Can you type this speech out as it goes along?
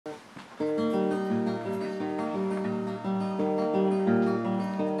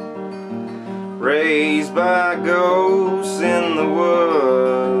raised by ghosts in the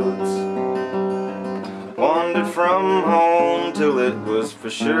woods. Wandered from home till it was for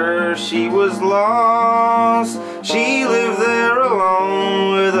sure she was lost. She lived there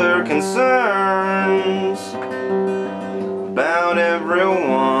alone with her concerns about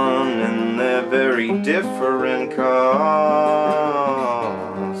everyone and their very different costs.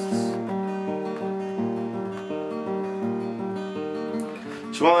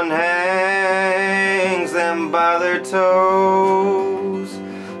 Each one hangs them by their toes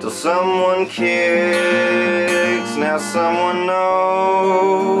till someone kicks, now someone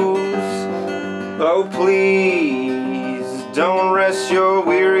knows. Oh please, don't rest your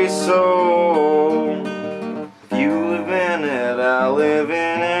weary soul. If you live in it, I'll live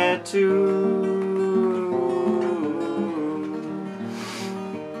in it too.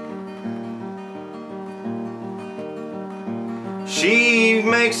 She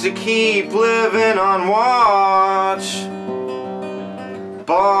makes you keep living on watch.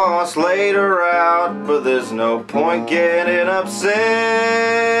 Boss laid her out, but there's no point getting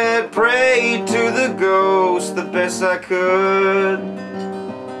upset. Prayed to the ghost the best I could,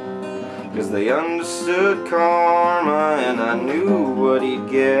 'cause they understood karma and I knew what he'd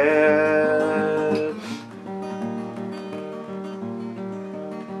get.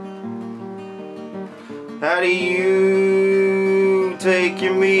 How do you take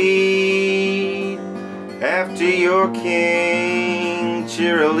your meat after your king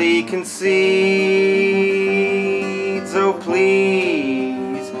cheerily concedes? Oh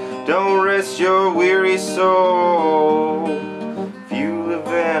please, don't rest your weary soul.